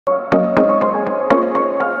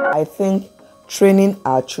I think training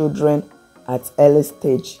our children at early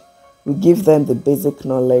stage will give them the basic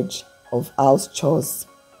knowledge of house chores.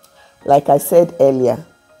 Like I said earlier,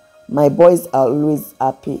 my boys are always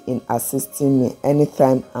happy in assisting me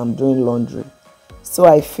anytime I'm doing laundry. So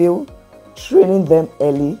I feel training them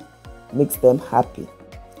early makes them happy.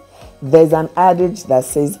 There's an adage that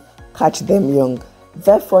says, catch them young.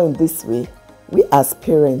 Therefore, in this way, we as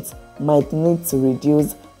parents might need to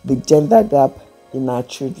reduce the gender gap in our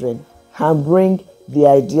children and bring the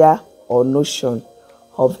idea or notion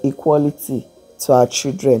of equality to our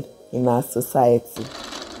children in our society.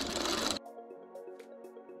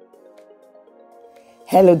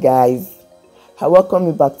 Hello guys, I welcome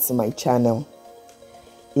you back to my channel.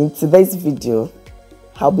 In today's video,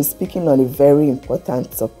 I'll be speaking on a very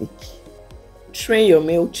important topic. Train your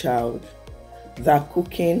male child that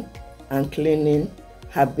cooking and cleaning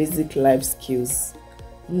are basic life skills,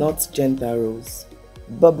 not gender roles.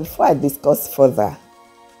 But before I discuss further,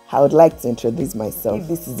 I would like to introduce myself. If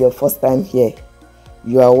this is your first time here,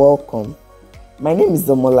 you are welcome. My name is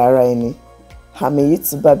omolaraeni. I'm a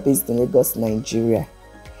YouTuber based in Lagos, Nigeria.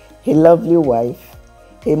 A lovely wife,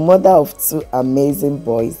 a mother of 2 amazing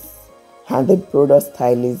boys, and a product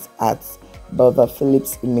stylist at Brother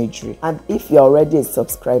Phillips Imagery. And if you're already a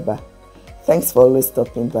subscriber, thanks for always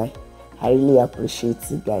stopping by. I really appreciate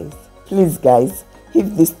you guys. Please guys,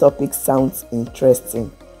 if this topic sounds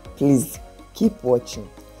interesting, please keep watching.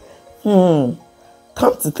 Come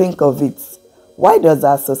to think of it, why does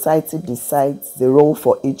our society decide the role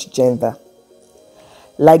for each gender?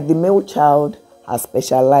 Like the male child are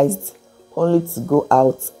specialized only to go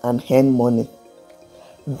out and earn money,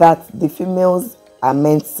 that the females are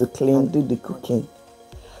meant to clean and do the cooking.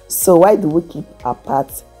 So why do we keep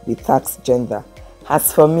apart the task gender?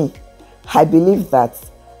 As for me, I believe that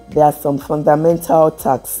there are some fundamental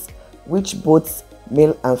tasks which both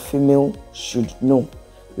male and female should know,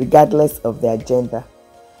 regardless of their gender.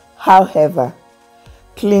 However,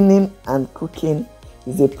 cleaning and cooking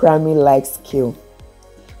is a primary life skill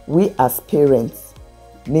we as parents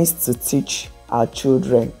need to teach our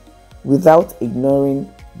children without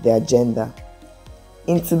ignoring their gender.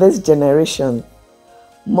 In today's generation,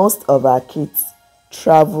 most of our kids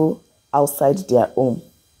travel outside their home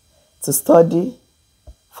to study,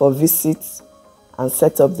 for visits, and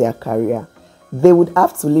set up their career. They would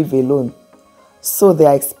have to live alone, so they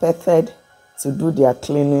are expected to do their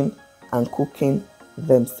cleaning and cooking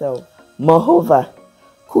themselves. Moreover,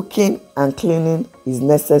 cooking and cleaning is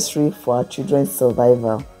necessary for our children's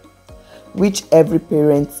survival, which every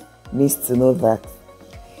parent needs to know that.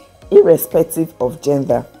 Irrespective of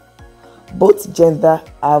gender, both genders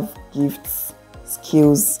have gifts,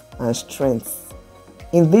 skills, and strengths.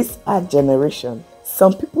 In this our generation,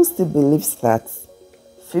 some people still believe that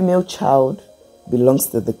female child belongs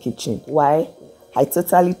to the kitchen. Why? I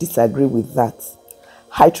totally disagree with that.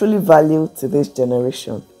 I truly value today's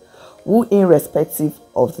generation who, irrespective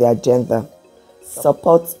of their gender,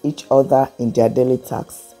 support each other in their daily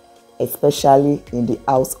tasks, especially in the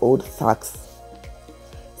household tasks.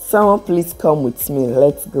 Someone please come with me,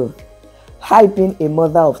 let's go. I, being a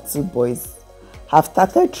mother of 2 boys, have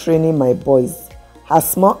started training my boys. As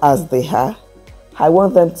small as they are, I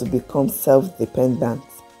want them to become self-dependent.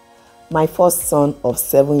 My first son of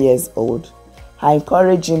 7 years old, I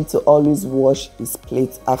encourage him to always wash his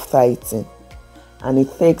plate after eating, and he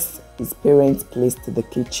takes his parents' place to the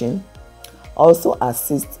kitchen. Also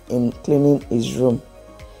assists in cleaning his room.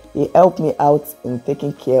 He helped me out in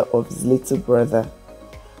taking care of his little brother.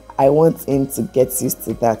 I want him to get used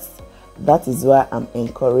to that. That is why I'm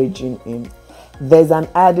encouraging him. There's an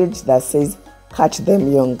adage that says, catch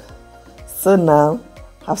them young. So now,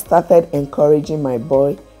 I've started encouraging my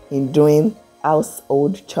boy in doing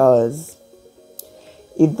household chores.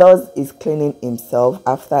 He does his cleaning himself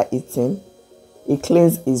after eating. He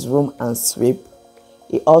cleans his room and sweep.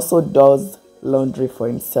 He also does laundry for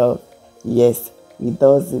himself. Yes, he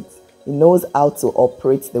does it. He knows how to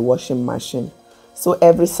operate the washing machine. So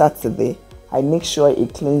every Saturday, I make sure he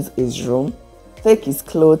cleans his room, take his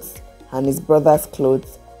clothes and his brother's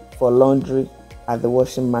clothes for laundry at the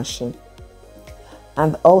washing machine.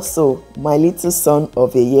 And also, my little son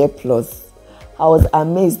of 1 year plus, I was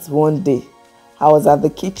amazed one day. I was at the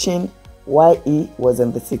kitchen while he was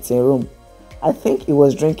in the sitting room. I think he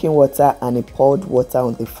was drinking water and he poured water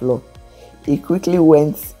on the floor. He quickly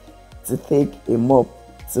went to take a mop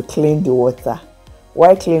to clean the water.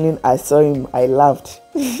 While cleaning, I saw him, I laughed.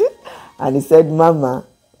 And he said, Mama,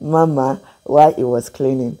 while he was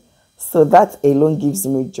cleaning. So that alone gives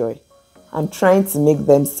me joy. I'm trying to make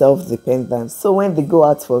them self-dependent. So when they go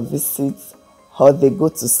out for visits or they go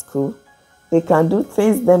to school, they can do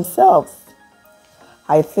things themselves.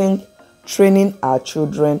 I think training our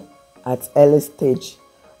children at early stage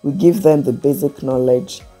will give them the basic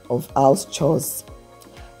knowledge of house chores.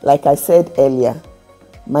 Like I said earlier,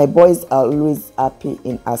 my boys are always happy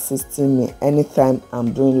in assisting me anytime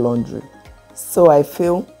I'm doing laundry. So I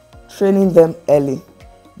feel training them early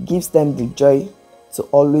gives them the joy to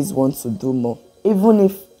always want to do more. Even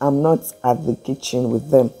if I'm not at the kitchen with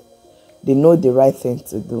them, they know the right thing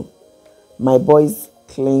to do. My boys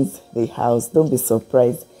cleans the house. Don't be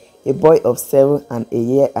surprised. A boy of 7 and a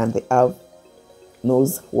year and a half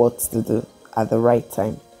knows what to do at the right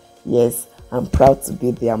time. Yes, I'm proud to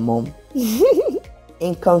be their mom.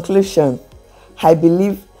 In conclusion, I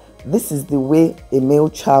believe this is the way a male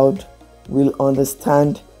child will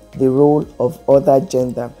understand the role of other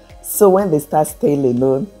gender. So when they start staying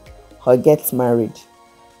alone or get married,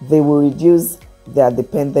 they will reduce their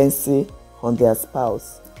dependency on their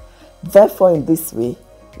spouse. Therefore, in this way,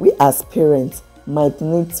 we as parents might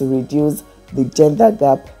need to reduce the gender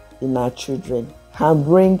gap in our children and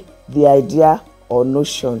bring the idea or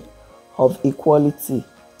notion of equality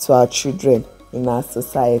to our children in our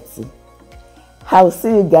society. I'll see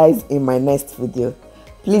you guys in my next video.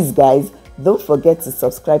 Please guys, don't forget to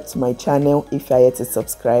subscribe to my channel if you are yet to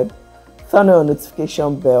subscribe. Turn on the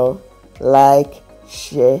notification bell, like,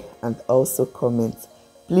 share, and also comment.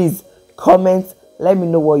 Please comment, let me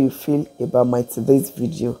know what you feel about my today's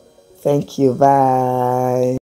video. Thank you, bye.